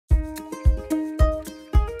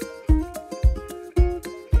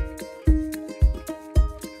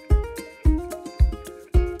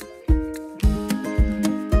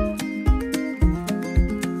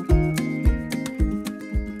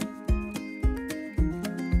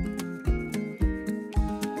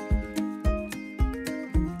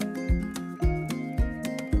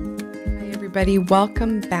everybody.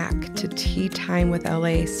 Welcome back to Tea Time with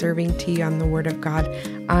LA, serving tea on the Word of God.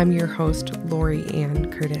 I'm your host, Lori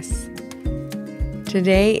Ann Curtis.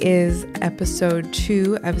 Today is episode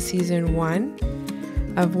 2 of season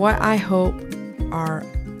 1 of what I hope are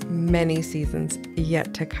many seasons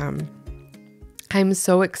yet to come. I'm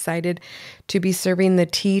so excited to be serving the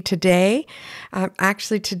tea today.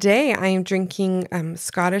 Today I am drinking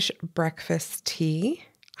Scottish breakfast tea.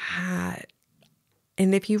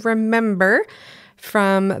 And if you remember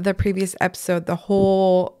from the previous episode, the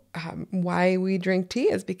whole why we drink tea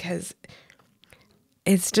is because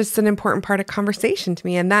it's just an important part of conversation to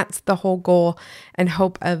me. And that's the whole goal and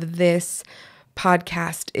hope of this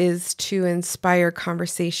podcast, is to inspire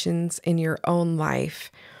conversations in your own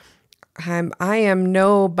life. I am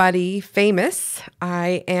nobody famous.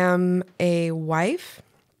 I am a wife.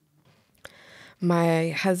 My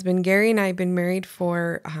husband, Gary, and I have been married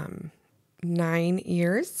for 9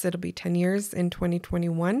 years. It'll be 10 years in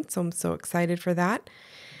 2021. So I'm so excited for that.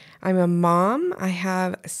 I'm a mom. I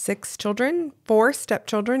have 6 children, 4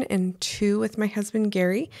 stepchildren, and 2 with my husband,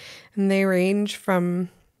 Gary. And they range from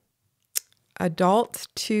adult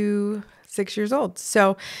to 6 years old.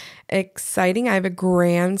 So exciting. I have a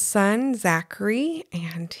grandson, Zachary,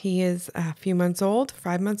 and he is a few months old,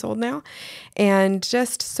 5 months old now. And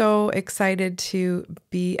just so excited to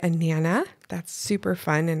be a Nana. That's super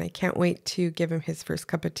fun. And I can't wait to give him his first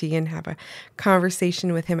cup of tea and have a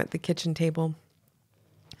conversation with him at the kitchen table.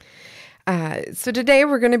 So today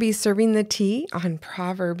we're going to be serving the tea on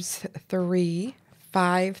Proverbs 3,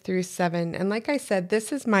 5 through 7. And like I said,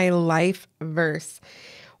 this is my life verse.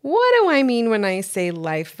 What do I mean when I say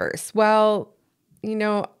life verse? Well,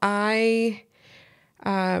 I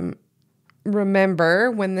remember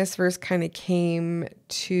when this verse kind of came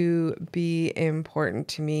to be important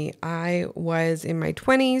to me. I was in my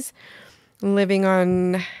 20s, living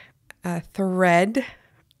on a thread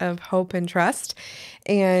of hope and trust,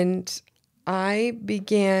 and I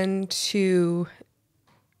began to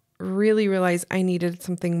really realize I needed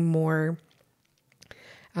something more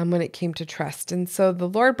when it came to trust. And so the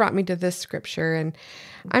Lord brought me to this scripture, and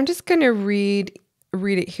I'm just going to read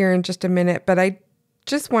it here in just a minute, but I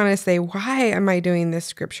just want to say, why am I doing this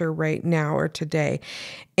scripture right now or today?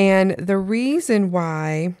 And the reason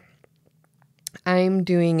why I'm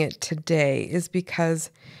doing it today is because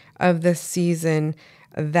of the season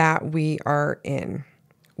that we are in.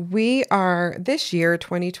 This year,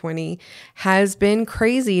 2020, has been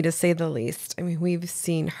crazy to say the least. I mean, we've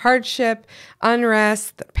seen hardship,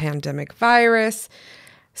 unrest, the pandemic virus.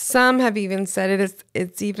 Some have even said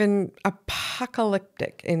it's even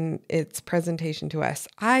apocalyptic in its presentation to us.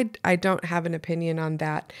 I don't have an opinion on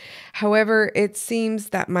that. However, it seems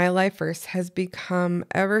that my life verse has become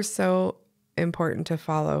ever so important to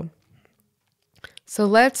follow. So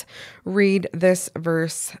let's read this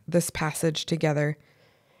passage together.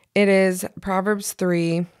 It is Proverbs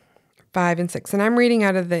 3, 5, and 6, and I'm reading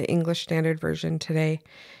out of the English Standard Version today.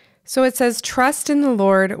 So it says, "Trust in the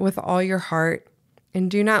Lord with all your heart,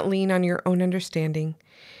 and do not lean on your own understanding.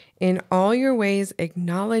 In all your ways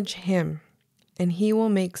acknowledge him, and he will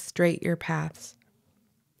make straight your paths.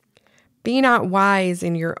 Be not wise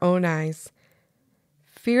in your own eyes.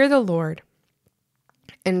 Fear the Lord,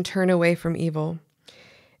 and turn away from evil.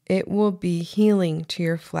 It will be healing to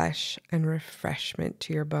your flesh and refreshment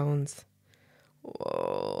to your bones."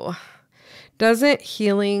 Whoa. Doesn't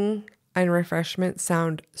healing and refreshment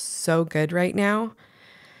sound so good right now?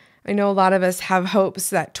 I know a lot of us have hopes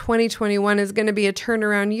that 2021 is going to be a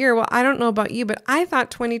turnaround year. Well, I don't know about you, but I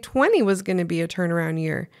thought 2020 was going to be a turnaround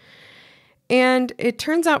year. And it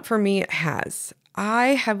turns out for me, it has. I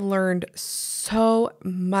have learned so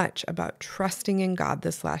much about trusting in God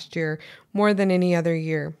this last year, more than any other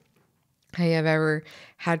year I have ever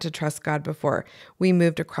had to trust God before. We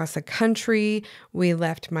moved across the country. We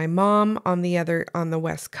left my mom on the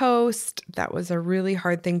West Coast. That was a really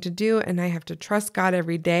hard thing to do, and I have to trust God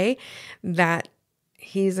every day that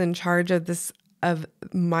he's in charge of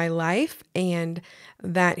my life, and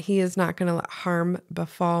that he is not going to let harm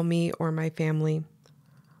befall me or my family.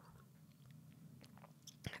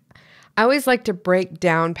 I always like to break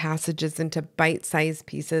down passages into bite-sized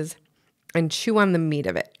pieces and chew on the meat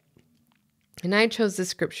of it. And I chose this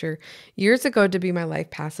scripture years ago to be my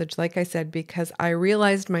life passage, like I said, because I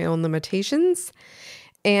realized my own limitations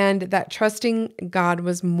and that trusting God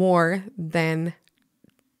was more than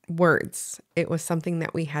words. It was something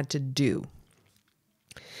that we had to do.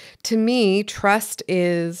 To me, trust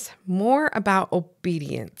is more about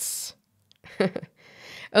obedience.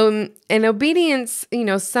 And obedience,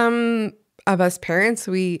 some of us parents,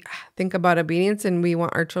 we think about obedience and we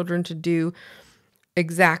want our children to do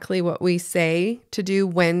exactly what we say to do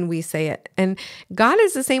when we say it. And God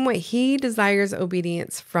is the same way. He desires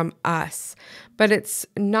obedience from us. But it's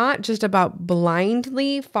not just about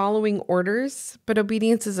blindly following orders, but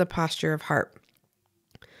obedience is a posture of heart.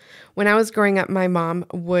 When I was growing up, my mom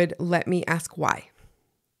would let me ask why.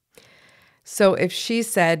 So if she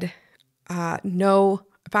said, no,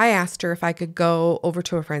 if I asked her if I could go over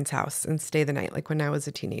to a friend's house and stay the night, like when I was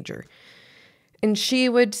a teenager, and she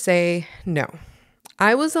would say no,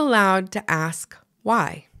 I was allowed to ask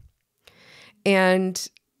why. And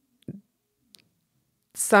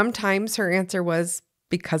sometimes her answer was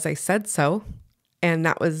because I said so, and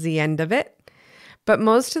that was the end of it. But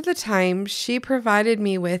most of the time, she provided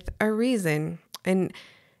me with a reason, and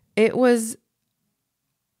it was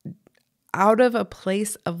out of a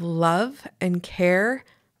place of love and care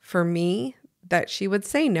for me that she would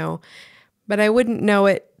say no, but I wouldn't know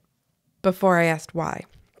it before I asked why.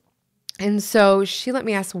 And so she let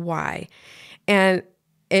me ask why. And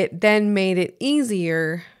it then made it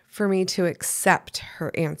easier for me to accept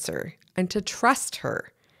her answer and to trust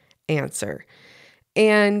her answer.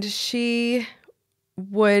 And she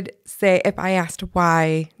would say, if I asked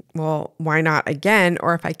why, well, why not again?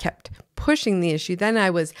 Or if I kept pushing the issue, then I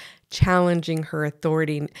was challenging her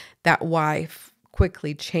authority. That why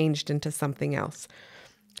quickly changed into something else.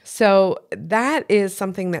 So that is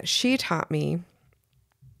something that she taught me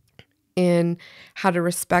in how to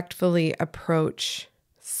respectfully approach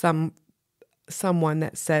someone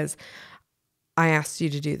that says, I asked you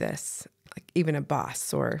to do this, like even a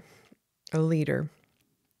boss or a leader.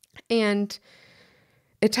 And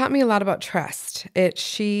it taught me a lot about trust.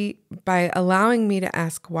 By allowing me to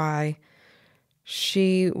ask why,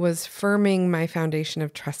 she was firming my foundation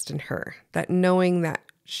of trust in her, that knowing that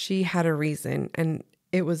she had a reason and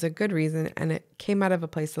it was a good reason and it came out of a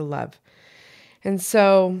place of love. And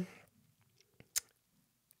so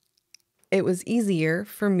it was easier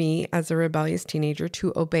for me as a rebellious teenager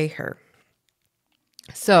to obey her.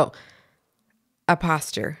 So, a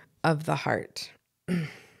posture of the heart.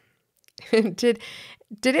 Did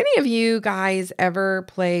any of you guys ever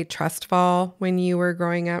play trust fall when you were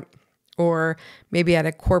growing up, or maybe at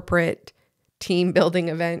a corporate team building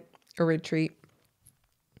event or retreat?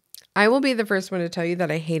 I will be the first one to tell you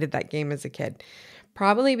that I hated that game as a kid,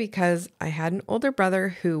 probably because I had an older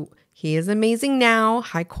brother who he is amazing now.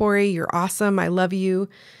 Hi, Corey, you're awesome. I love you.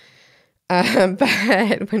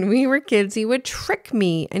 But when we were kids, he would trick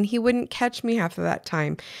me and he wouldn't catch me half of that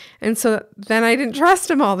time. And so then I didn't trust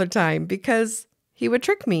him all the time because he would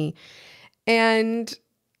trick me. And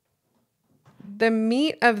the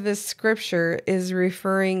meat of this scripture is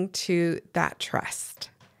referring to that trust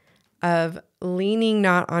of leaning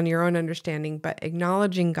not on your own understanding, but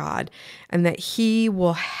acknowledging God and that He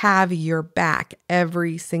will have your back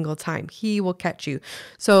every single time. He will catch you.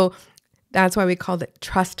 So that's why we called it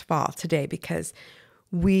trust fall today, because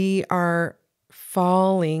we are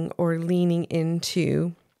falling or leaning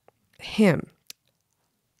into Him.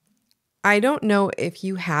 I don't know if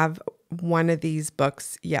you have one of these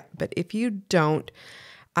books yet, but if you don't,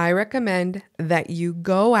 I recommend that you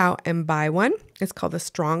go out and buy one. It's called the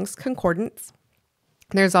Strong's Concordance.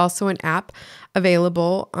 There's also an app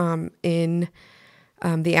available in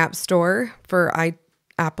the App Store for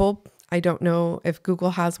Apple. I don't know if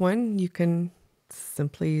Google has one. You can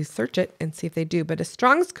simply search it and see if they do. But a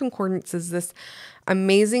Strong's Concordance is this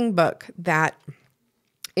amazing book that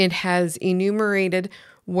it has enumerated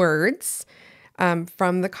words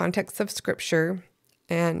from the context of Scripture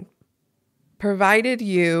and provided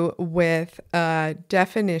you with a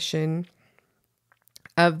definition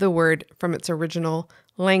of the word from its original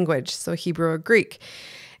language, so Hebrew or Greek.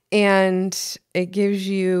 And it gives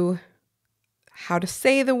you how to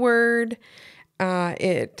say the word.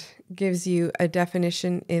 It gives you a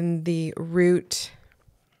definition in the root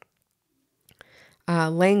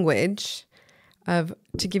language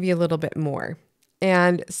to give you a little bit more.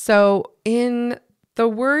 And so in the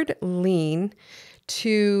word lean,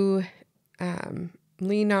 to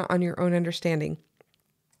lean not on your own understanding.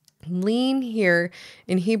 Lean here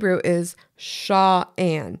in Hebrew is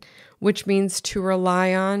sha'an, which means to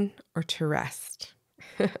rely on or to rest.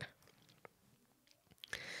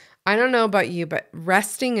 I don't know about you, but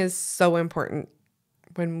resting is so important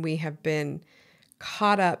when we have been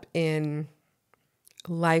caught up in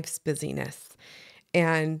life's busyness.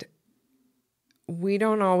 And we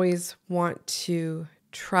don't always want to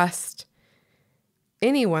trust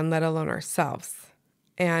anyone, let alone ourselves.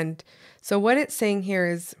 And so what it's saying here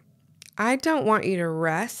is, I don't want you to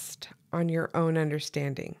rest on your own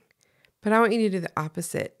understanding, but I want you to do the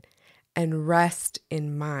opposite and rest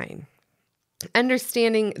in mine.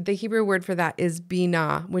 understanding the Hebrew word for that is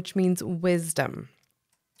binah, which means wisdom.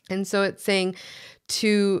 And so it's saying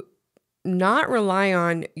to not rely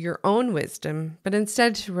on your own wisdom, but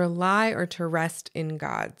instead to rely or to rest in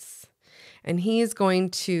God's. And He is going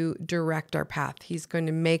to direct our path. He's going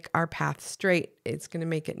to make our path straight. It's going to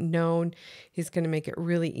make it known. He's going to make it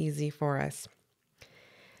really easy for us.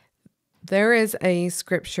 There is a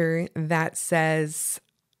scripture that says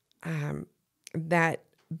that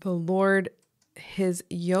the Lord, His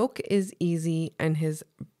yoke is easy and His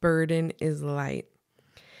burden is light.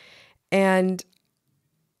 And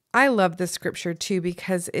I love this scripture too,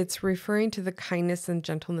 because it's referring to the kindness and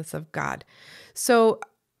gentleness of God. So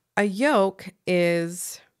a yoke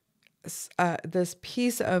is this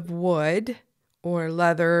piece of wood or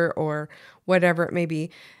leather or whatever it may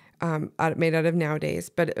be, made out of nowadays,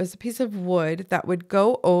 but it was a piece of wood that would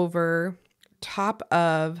go over top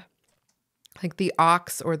of like the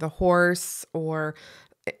ox or the horse or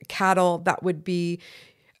cattle that would be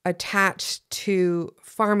attached to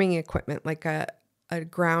farming equipment, like a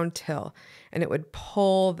ground till, and it would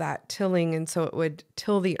pull that tilling. And so it would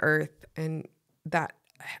till the earth and that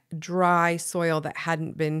dry soil that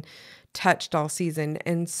hadn't been touched all season.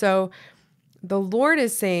 And so the Lord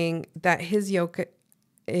is saying that His yoke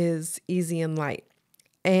is easy and light.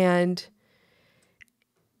 And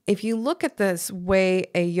if you look at this way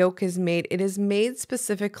a yoke is made, it is made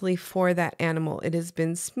specifically for that animal. It has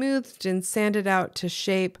been smoothed and sanded out to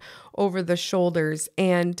shape over the shoulders.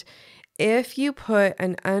 And if you put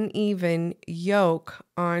an uneven yoke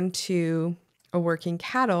onto a working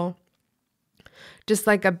cattle, just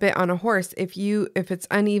like a bit on a horse, if it's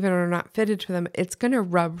uneven or not fitted to them, it's going to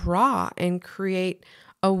rub raw and create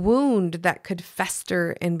a wound that could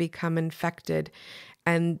fester and become infected,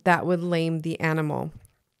 and that would lame the animal.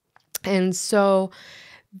 And so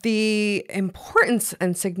the importance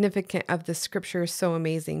and significance of the scripture is so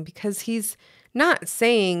amazing, because He's not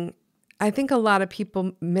saying, I think a lot of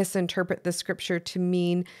people misinterpret the scripture to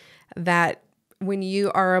mean that when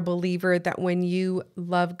you are a believer, that when you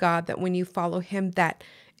love God, that when you follow Him, that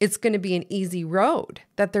it's going to be an easy road,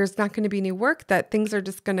 that there's not going to be any work, that things are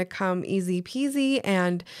just going to come easy peasy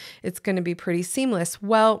and it's going to be pretty seamless.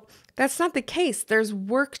 Well, that's not the case. There's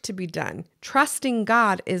work to be done. Trusting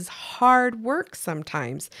God is hard work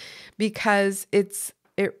sometimes, because it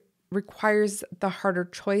requires the harder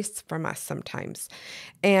choice from us sometimes.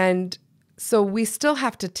 And so we still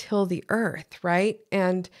have to till the earth, right?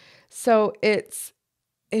 And so it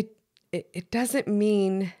doesn't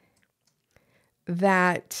mean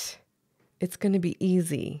that it's going to be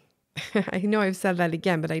easy. I know I've said that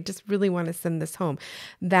again, but I just really want to send this home,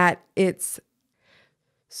 that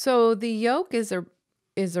so the yoke is a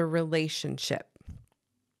relationship,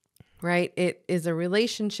 right? It is a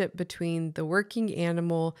relationship between the working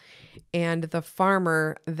animal and the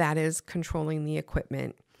farmer that is controlling the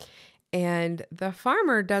equipment. And the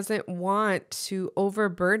farmer doesn't want to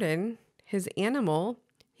overburden his animal.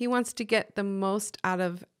 He wants to get the most out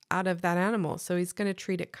of that animal. So he's going to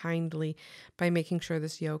treat it kindly by making sure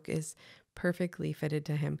this yoke is perfectly fitted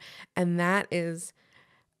to him. And that is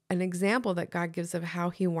an example that God gives of how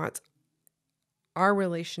He wants our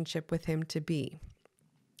relationship with Him to be.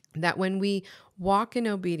 That when we walk in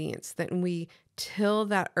obedience, that when we till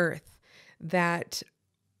that earth, that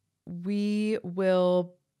we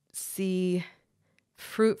will see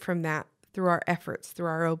fruit from that through our efforts, through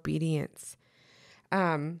our obedience.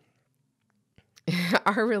 Our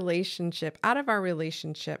relationship, out of our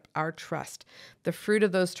relationship, our trust, the fruit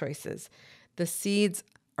of those choices, the seeds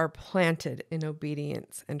are planted in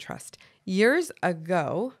obedience and trust. Years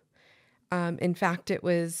ago, in fact, it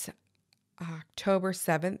was October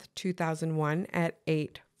 7th, 2001 at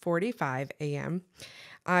 8:45 a.m.,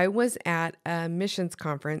 I was at a missions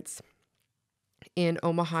conference in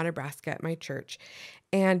Omaha, Nebraska at my church.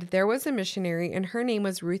 And there was a missionary, and her name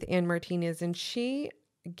was Ruth Ann Martinez, and she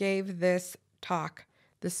gave this talk,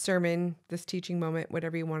 this sermon, this teaching moment,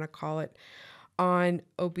 whatever you want to call it, on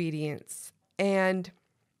obedience. And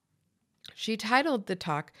she titled the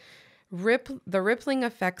talk, The Rippling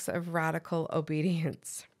Effects of Radical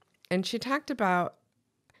Obedience. And she talked about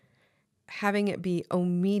having it be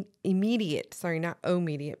immediate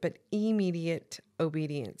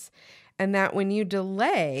obedience. And that when you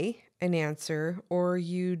delay an answer or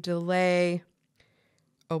you delay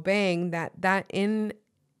obeying, that in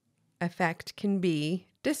effect can be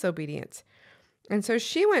disobedience. And so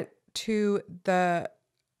she went to the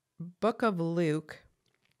book of Luke,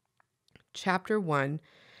 chapter 1,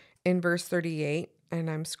 in verse 38, and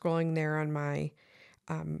I'm scrolling there on my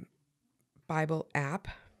Bible app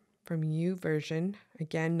from YouVersion.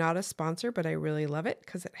 Again, not a sponsor, but I really love it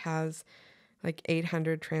because it has like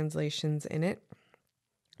 800 translations in it.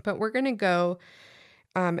 But we're going to go,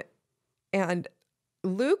 and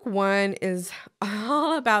Luke 1 is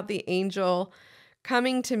all about the angel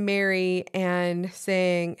coming to Mary and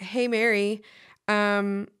saying, "Hey, Mary,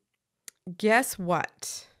 guess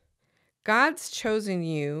what? God's chosen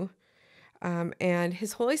you, and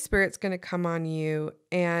his Holy Spirit's going to come on you,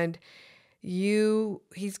 and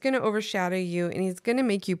he's going to overshadow you, and he's going to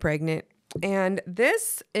make you pregnant. And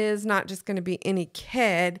this is not just going to be any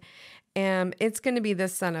kid, it's going to be the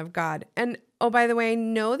Son of God. And oh, by the way, I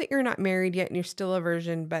know that you're not married yet and you're still a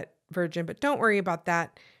virgin, but don't worry about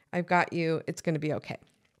that. I've got you. It's going to be okay."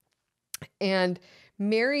 And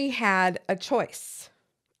Mary had a choice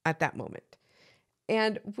at that moment.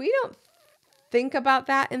 And we don't think about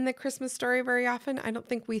that in the Christmas story very often. I don't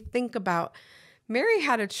think we think about Mary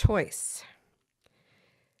had a choice.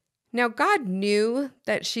 Now, God knew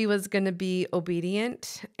that she was going to be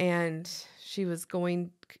obedient, and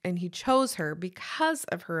he chose her because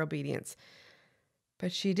of her obedience.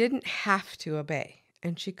 But she didn't have to obey,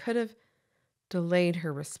 and she could have delayed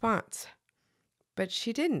her response. But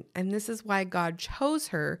she didn't. And this is why God chose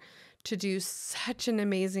her to do such an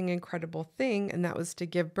amazing, incredible thing, and that was to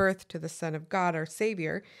give birth to the Son of God, our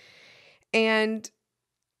Savior. And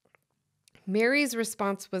Mary's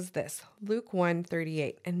response was this, Luke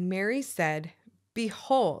 1:38. And Mary said,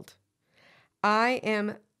 "Behold, I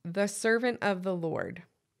am the servant of the Lord.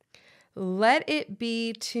 Let it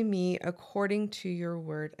be to me according to your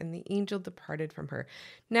word." And the angel departed from her.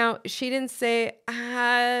 Now, she didn't say,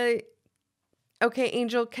 "Okay,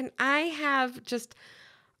 angel, can I have just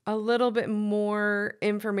a little bit more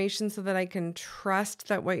information so that I can trust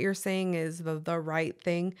that what you're saying is the right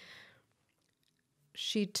thing?"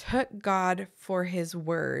 She took God for his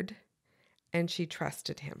word and she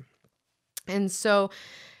trusted him. And so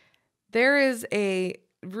there is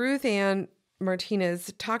Ruth Ann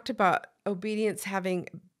Martinez talked about obedience having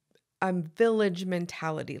a village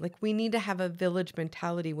mentality. Like, we need to have a village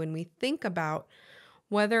mentality when we think about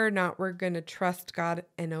whether or not we're going to trust God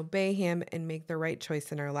and obey him and make the right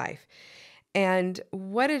choice in our life. And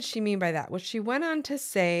what did she mean by that? Well, she went on to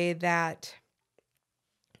say that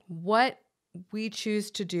what we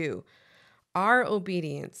choose to do, our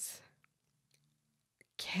obedience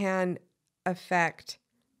can affect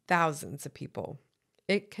thousands of people.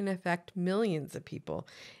 It can affect millions of people.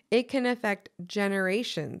 It can affect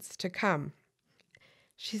generations to come.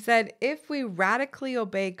 She said, if we radically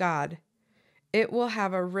obey God, it will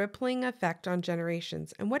have a rippling effect on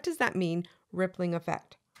generations. And what does that mean, rippling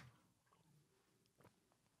effect?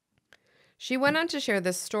 She went on to share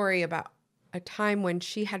this story about a time when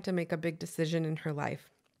she had to make a big decision in her life.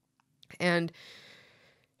 And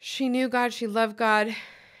she knew God, she loved God,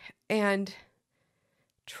 and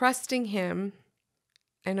trusting him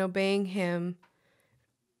and obeying him,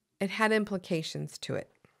 it had implications to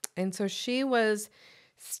it. And so she was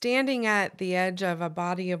standing at the edge of a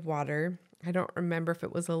body of water. I don't remember if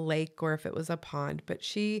it was a lake or if it was a pond, but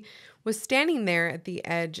she was standing there at the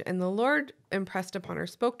edge, and the Lord impressed upon her,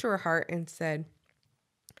 spoke to her heart and said,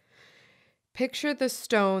 "Picture the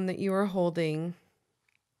stone that you are holding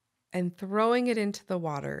and throwing it into the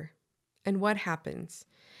water." And what happens?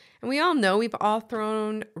 And we all know we've all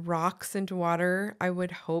thrown rocks into water. I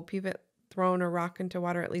would hope you've thrown a rock into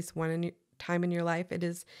water at least one time in your life.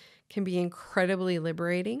 Can be incredibly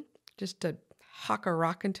liberating just to huck a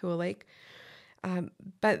rock into a lake.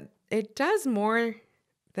 But it does more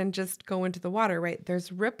than just go into the water, right?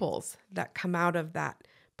 There's ripples that come out of that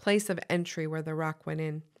place of entry where the rock went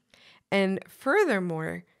in. And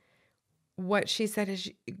furthermore, what she said is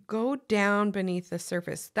go down beneath the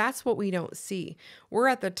surface. That's what we don't see. We're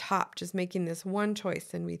at the top just making this one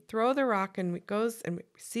choice, and we throw the rock and it goes and we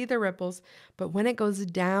see the ripples. But when it goes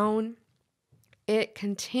down, it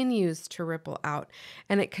continues to ripple out,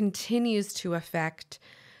 and it continues to affect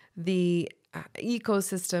the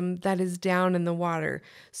ecosystem that is down in the water.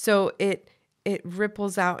 So it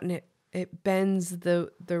ripples out, and it bends the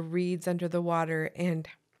reeds under the water, and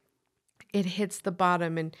it hits the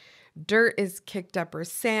bottom, and dirt is kicked up or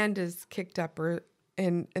sand is kicked up,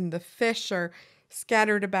 and the fish are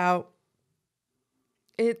scattered about.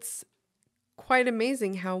 It's quite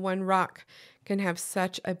amazing how one rock can have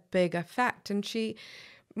such a big effect. And she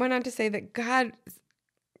went on to say that God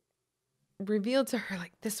revealed to her,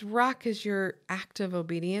 like, this rock is your act of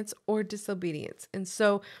obedience or disobedience. And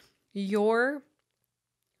so your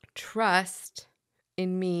trust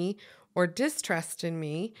in me or distrust in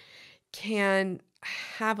me can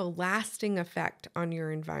have a lasting effect on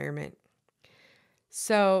your environment.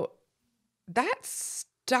 So that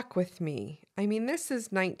stuck with me. I mean, this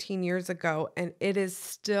is 19 years ago, and it is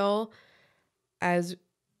still as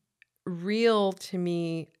real to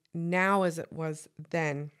me now as it was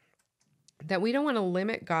then, that we don't want to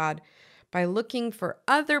limit God by looking for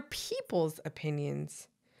other people's opinions,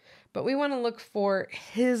 but we want to look for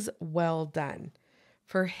his well done,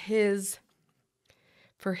 for his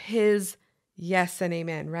yes and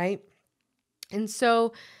amen, right? And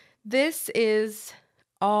so this is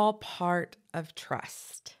all part of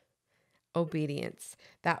trust, obedience,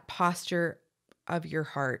 that posture of your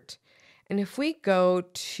heart. And if we go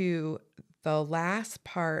to the last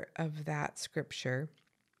part of that scripture,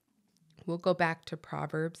 we'll go back to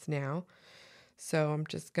Proverbs now. So I'm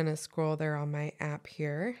just going to scroll there on my app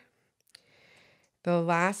here. The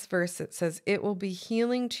last verse, it says, "It will be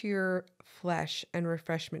healing to your flesh and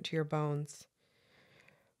refreshment to your bones."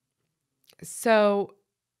 So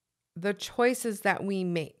the choices that we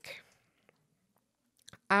make,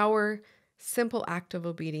 our simple act of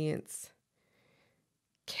obedience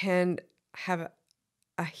can have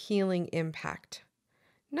a healing impact,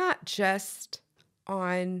 not just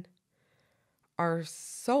on our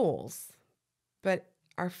souls, but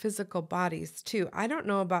our physical bodies too. I don't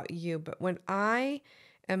know about you, but when I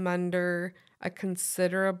am under a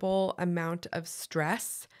considerable amount of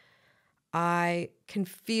stress, I can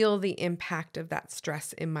feel the impact of that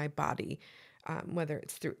stress in my body, whether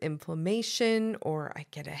it's through inflammation or I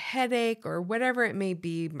get a headache or whatever it may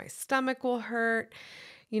be. My stomach will hurt,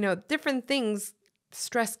 different things.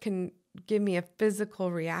 Stress can give me a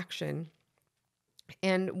physical reaction.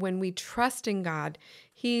 And when we trust in God,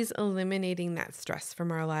 he's eliminating that stress from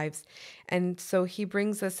our lives. And so he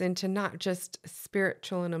brings us into not just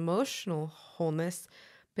spiritual and emotional wholeness,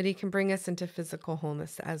 but he can bring us into physical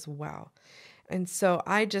wholeness as well. And so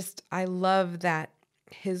I love that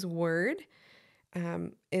his word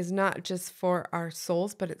is not just for our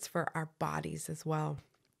souls, but it's for our bodies as well.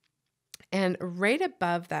 And right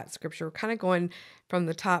above that scripture, we're kind of going from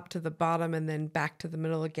the top to the bottom and then back to the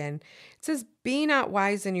middle again. It says, "Be not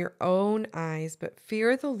wise in your own eyes, but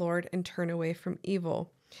fear the Lord and turn away from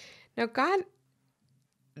evil." Now, God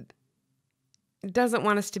doesn't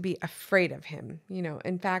want us to be afraid of him.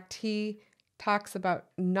 In fact, he talks about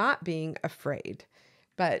not being afraid,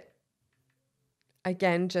 but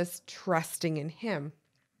again, just trusting in him.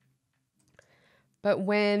 But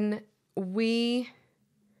when we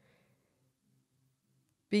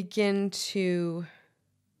begin to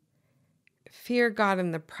fear God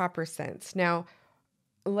in the proper sense. Now,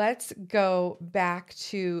 let's go back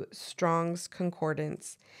to Strong's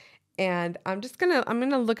Concordance. And I'm going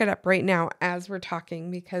to look it up right now as we're talking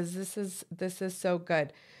because this is so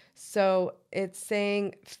good. So it's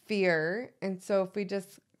saying fear. And so if we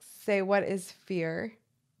just say, what is fear?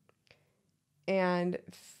 And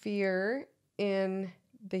fear in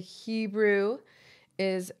the Hebrew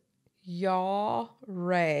is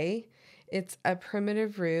Yah-Reh. It's a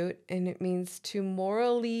primitive root and it means to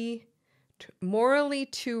morally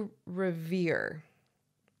to revere,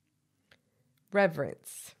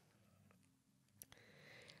 reverence.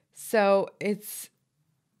 So it's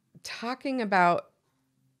talking about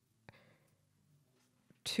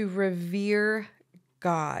to revere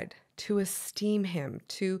God, to esteem him,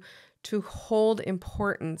 to hold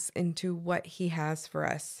importance into what he has for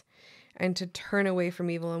us, and to turn away from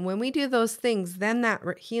evil. And when we do those things, then that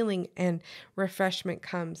healing and refreshment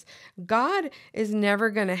comes. God is never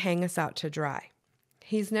going to hang us out to dry.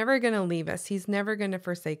 He's never going to leave us. He's never going to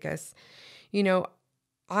forsake us.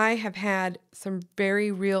 I have had some very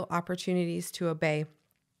real opportunities to obey.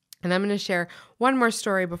 And I'm going to share one more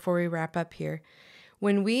story before we wrap up here.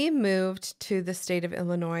 When we moved to the state of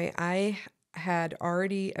Illinois, I had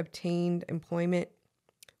already obtained employment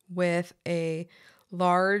with a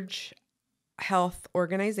large health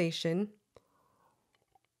organization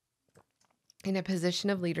in a position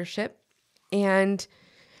of leadership. And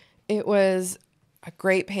it was a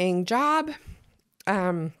great paying job.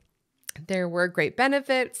 There were great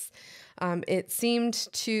benefits. It seemed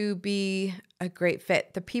to be a great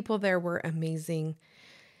fit. The people there were amazing.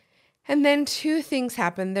 And then two things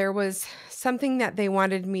happened. There was something that they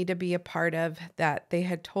wanted me to be a part of that they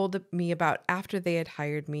had told me about after they had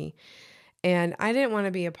hired me. And I didn't want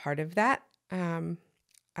to be a part of that. I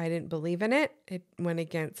didn't believe in it. It went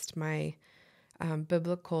against my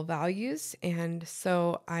biblical values. And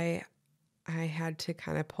so I had to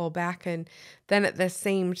kind of pull back. And then at the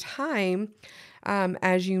same time,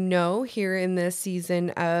 as you know, here in this season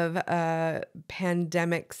of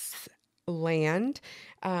pandemics land,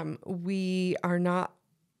 we are not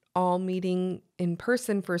all meeting in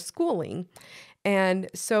person for schooling. And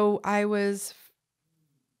so I was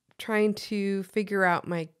trying to figure out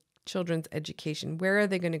my children's education. Where are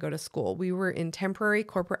they going to go to school? We were in temporary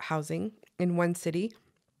corporate housing in one city.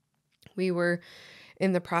 We were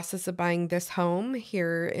in the process of buying this home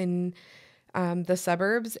here in the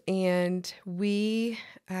suburbs, and we're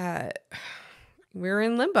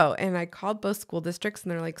in limbo. And I called both school districts,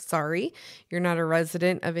 and they're like, sorry, you're not a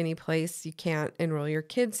resident of any place. You can't enroll your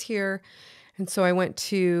kids here. And so I went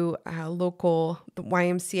to the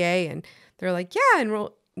YMCA, and they're like, yeah,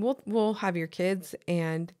 enroll. We'll have your kids.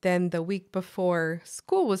 And then the week before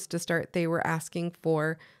school was to start, they were asking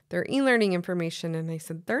for their e-learning information. And I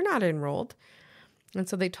said, they're not enrolled. And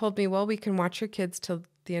so they told me, well, we can watch your kids till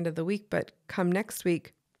the end of the week, but come next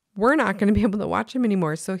week, we're not going to be able to watch them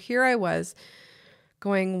anymore. So here I was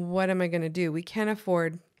going, what am I going to do? We can't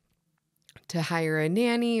afford to hire a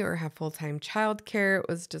nanny or have full-time childcare. It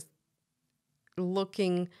was just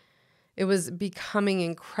it was becoming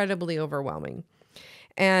incredibly overwhelming.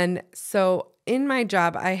 And so in my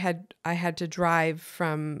job, I had to drive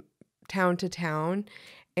from town to town,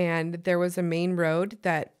 and there was a main road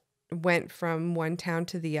that went from one town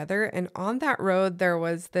to the other. And on that road, there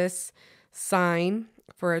was this sign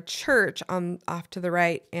for a church off to the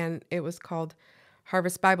right, and it was called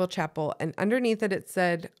Harvest Bible Chapel. And underneath it, it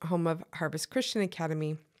said Home of Harvest Christian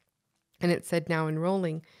Academy, and it said now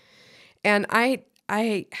enrolling. And I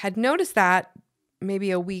had noticed that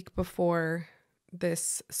maybe a week before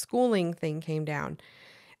this schooling thing came down.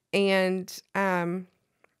 And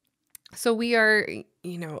so we are,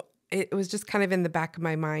 it was just kind of in the back of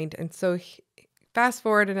my mind. And so fast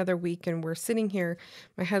forward another week, and we're sitting here,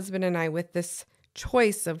 my husband and I, with this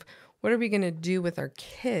choice of what are we going to do with our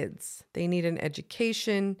kids? They need an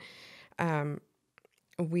education.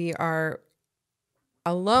 We are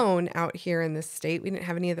alone out here in this state. We didn't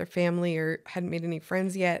have any other family or hadn't made any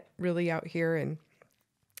friends yet really out here. And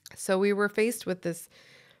so we were faced with this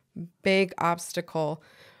big obstacle,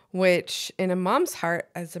 which in a mom's heart,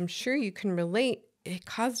 as I'm sure you can relate, it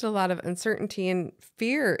caused a lot of uncertainty and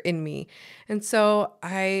fear in me. And so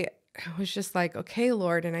I was just like, okay,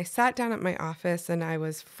 Lord. And I sat down at my office, and I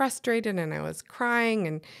was frustrated, and I was crying,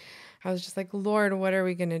 and I was just like, Lord, what are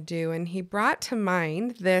we going to do? And he brought to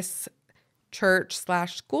mind this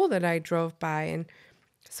church/school that I drove by. And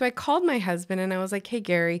so I called my husband, and I was like, hey,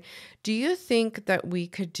 Gary, do you think that we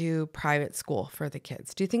could do private school for the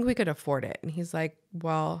kids? Do you think we could afford it? And he's like,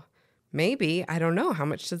 well, maybe. I don't know. How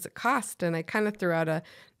much does it cost? And I kind of threw out a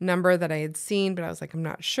number that I had seen, but I was like, I'm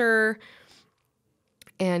not sure.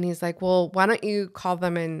 And he's like, well, why don't you call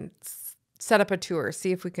them and set up a tour,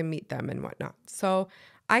 see if we can meet them and whatnot. So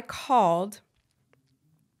I called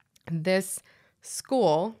this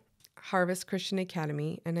school, Harvest Christian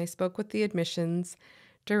Academy, and I spoke with the admissions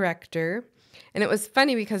director. And it was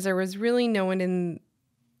funny because there was really no one in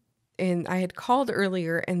I had called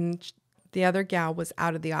earlier, and the other gal was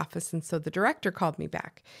out of the office. And so the director called me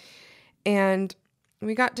back, and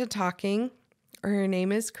we got to talking. Her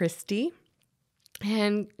name is Christy.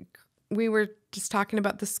 And we were just talking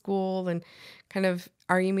about the school and kind of,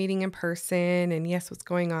 are you meeting in person? And yes, what's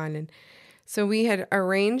going on? And so we had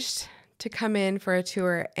arranged to come in for a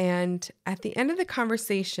tour. And at the end of the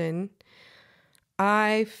conversation,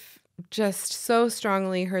 I just so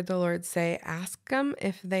strongly heard the Lord say, ask them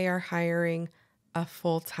if they are hiring a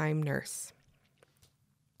full-time nurse.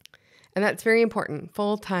 And that's very important,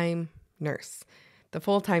 full-time nurse. The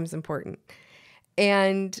full-time's important.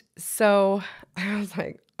 And so I was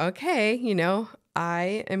like, okay,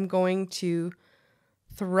 I am going to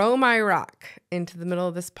throw my rock into the middle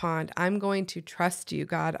of this pond. I'm going to trust you,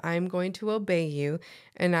 God. I'm going to obey you,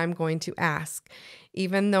 and I'm going to ask.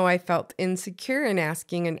 Even though I felt insecure in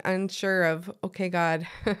asking and unsure of, okay, God,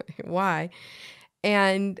 why?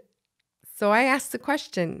 And so I asked the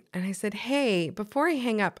question, and I said, hey, before I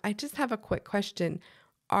hang up, I just have a quick question.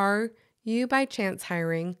 Are you by chance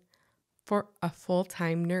hiring for a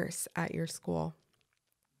full-time nurse at your school?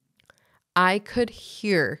 I could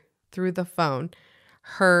hear through the phone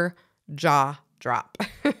her jaw drop.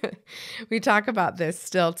 We talk about this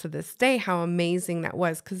still to this day, how amazing that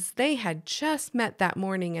was, because they had just met that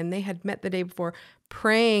morning, and they had met the day before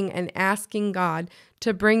praying and asking God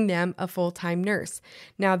to bring them a full-time nurse.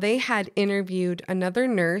 Now, they had interviewed another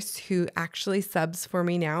nurse who actually subs for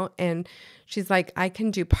me now, and she's like, I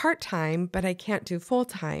can do part-time, but I can't do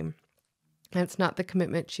full-time. That's not the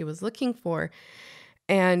commitment she was looking for.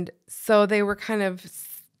 And so they were kind of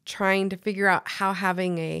trying to figure out how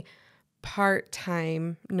having a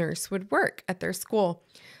part-time nurse would work at their school.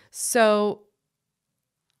 So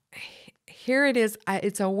here it is.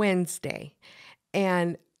 It's a Wednesday.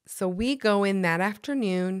 And so we go in that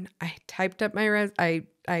afternoon. I typed up I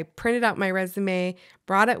printed out my resume,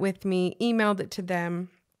 brought it with me, emailed it to them.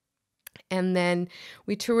 And then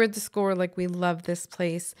we toured the school. We're like, we love this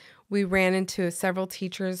place. We ran into several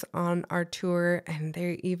teachers on our tour, and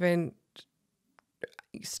they even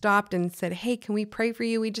stopped and said, hey, can we pray for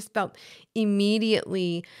you? We just felt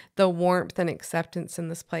immediately the warmth and acceptance in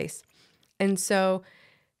this place. And so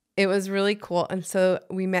it was really cool. And so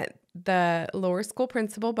we met the lower school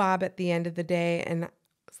principal, Bob, at the end of the day. And I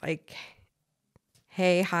was like,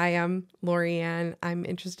 hey, hi, I'm Lorianne. I'm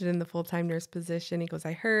interested in the full-time nurse position. He goes,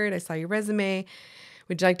 I saw your resume.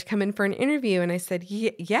 Would you like to come in for an interview? And I said,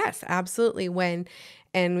 yes, absolutely. When?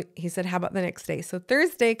 And he said, how about the next day? So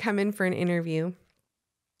Thursday, come in for an interview.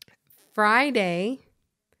 Friday,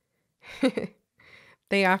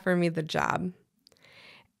 they offered me the job.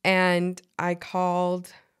 And I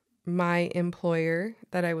called my employer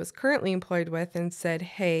that I was currently employed with and said,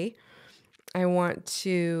 hey, I want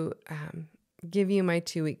to give you my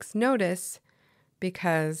 2 weeks notice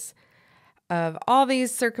because of all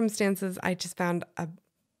these circumstances. I just found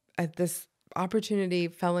this opportunity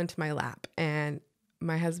fell into my lap, and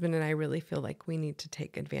my husband and I really feel like we need to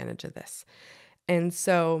take advantage of this. And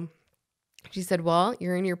so she said, well,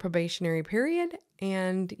 you're in your probationary period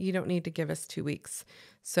and you don't need to give us 2 weeks.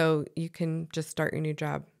 So you can just start your new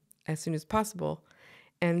job as soon as possible.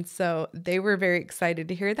 And so they were very excited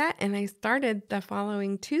to hear that. And I started the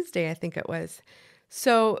following Tuesday, I think it was.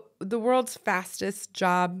 So the world's fastest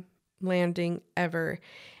job landing ever.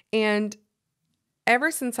 And ever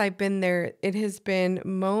since I've been there, it has been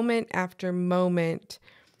moment after moment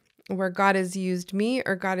where God has used me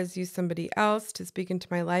or God has used somebody else to speak into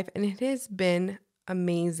my life. And it has been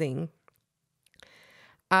amazing.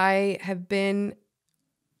 I have been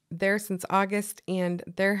there since August, and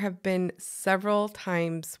there have been several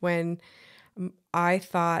times when I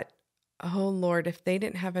thought, oh Lord, if they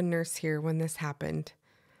didn't have a nurse here when this happened,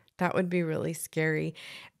 that would be really scary.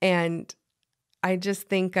 And I just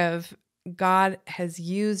think of God has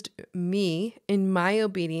used me in my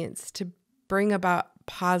obedience to bring about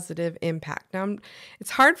positive impact. Now,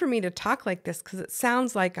 it's hard for me to talk like this because it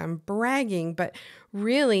sounds like I'm bragging, but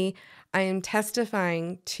really I am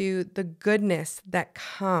testifying to the goodness that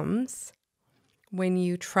comes when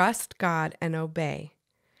you trust God and obey.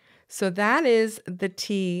 So that is the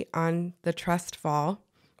T on the trust fall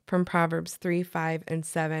from Proverbs 3, 5, and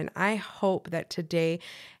 7. I hope that today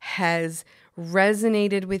has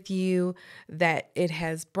resonated with you, that it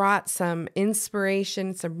has brought some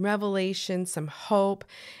inspiration, some revelation, some hope.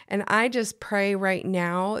 And I just pray right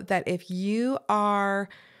now that if you are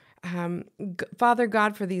Father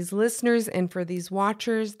God, for these listeners and for these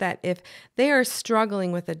watchers, that if they are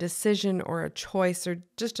struggling with a decision or a choice or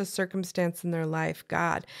just a circumstance in their life,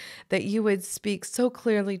 God, that you would speak so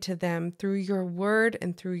clearly to them through your word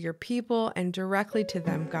and through your people and directly to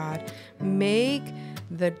them, God. Make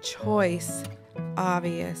the choice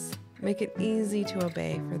obvious. Make it easy to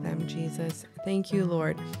obey for them, Jesus. Thank you,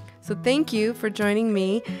 Lord. So thank you for joining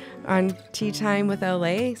me on Tea Time with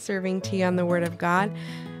LA, serving tea on the Word of God.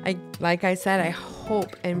 Like I said, I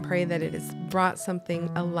hope and pray that it has brought something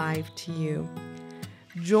alive to you.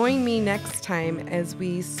 Join me next time as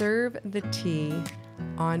we serve the tea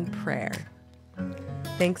on prayer.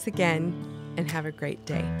 Thanks again, and have a great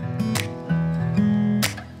day.